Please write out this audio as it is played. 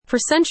For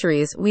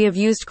centuries, we have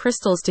used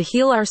crystals to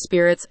heal our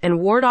spirits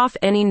and ward off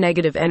any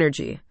negative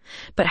energy.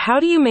 But how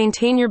do you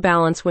maintain your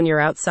balance when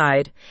you're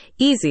outside?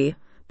 Easy.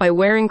 By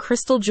wearing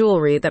crystal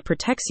jewelry that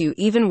protects you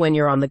even when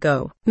you're on the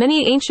go.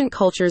 Many ancient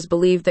cultures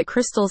believed that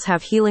crystals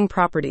have healing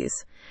properties.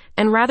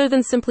 And rather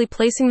than simply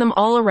placing them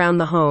all around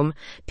the home,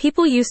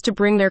 people used to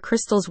bring their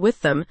crystals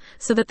with them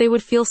so that they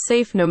would feel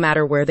safe no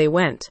matter where they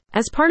went.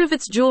 As part of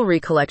its jewelry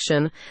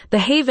collection, the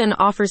Haven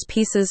offers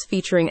pieces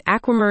featuring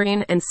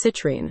aquamarine and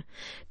citrine,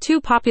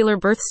 two popular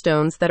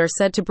birthstones that are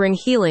said to bring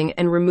healing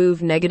and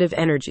remove negative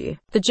energy.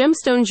 The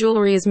gemstone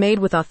jewelry is made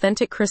with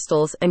authentic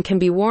crystals and can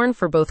be worn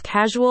for both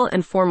casual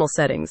and formal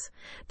settings.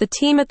 The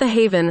team at the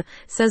Haven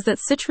says that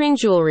citrine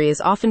jewelry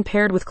is often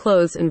paired with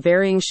clothes in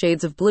varying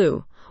shades of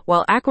blue,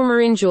 while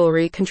aquamarine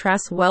jewelry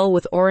contrasts well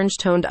with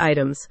orange-toned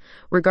items.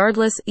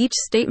 Regardless, each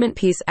statement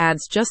piece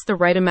adds just the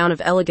right amount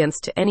of elegance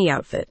to any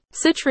outfit.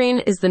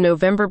 Citrine is the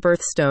November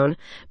birthstone,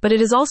 but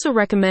it is also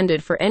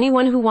recommended for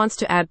anyone who wants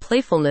to add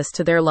playfulness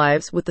to their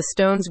lives with the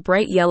stone's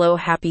bright yellow,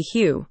 happy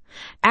hue.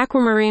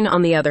 Aquamarine,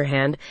 on the other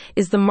hand,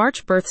 is the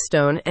March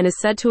birthstone and is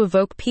said to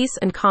evoke peace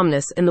and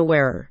calmness in the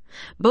wearer.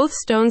 Both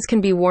stones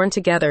can be worn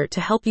together to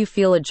help you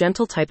feel a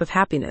gentle type of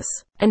happiness.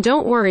 And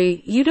don't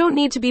worry, you don't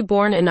need to be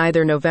born in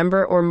either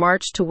November or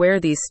March to wear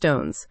these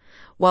stones.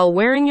 While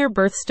wearing your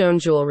birthstone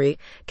jewelry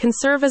can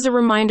serve as a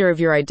reminder of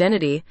your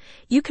identity,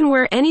 you can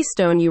wear any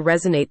stone you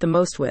resonate the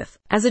most with.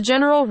 As a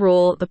general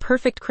rule, the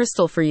perfect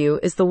crystal for you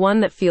is the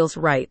one that feels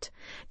right.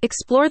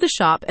 Explore the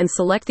shop and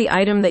select the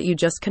item that you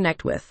just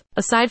connect with.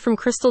 Aside from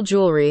crystal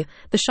jewelry,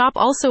 the shop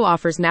also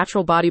offers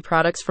natural body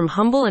products from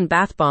Humble and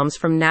bath bombs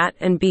from Nat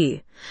and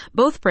B.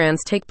 Both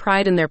brands take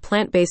pride in their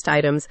plant-based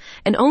items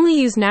and only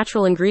use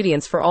natural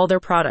ingredients for all their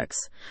products.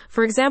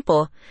 For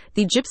example,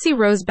 the Gypsy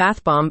Rose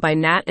Bath Bomb by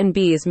Nat and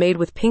B is made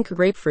with pink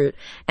grapefruit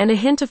and a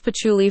hint of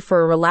patchouli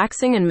for a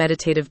relaxing and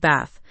meditative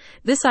bath.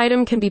 This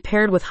item can be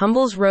paired with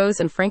Humble's rose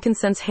and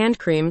frankincense hand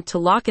cream to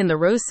lock in the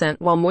rose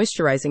scent while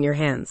moisturizing your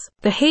hands.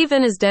 The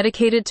Haven is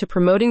dedicated to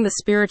promoting the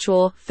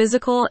spiritual,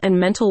 physical, and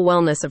mental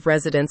wellness of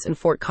residents in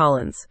Fort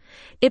Collins.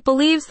 It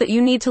believes that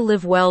you need to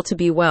live well to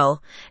be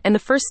well, and the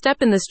first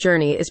step in this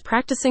journey is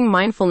practicing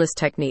mindfulness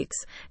techniques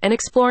and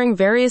exploring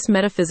various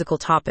metaphysical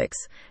topics.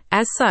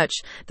 As such,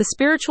 the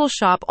spiritual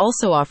shop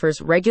also offers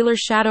regular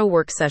shadow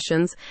work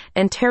sessions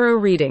and tarot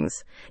readings.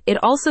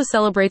 It also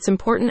celebrates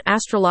important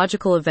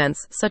astrological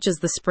events such as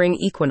the spring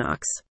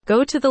equinox.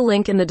 Go to the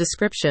link in the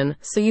description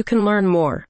so you can learn more.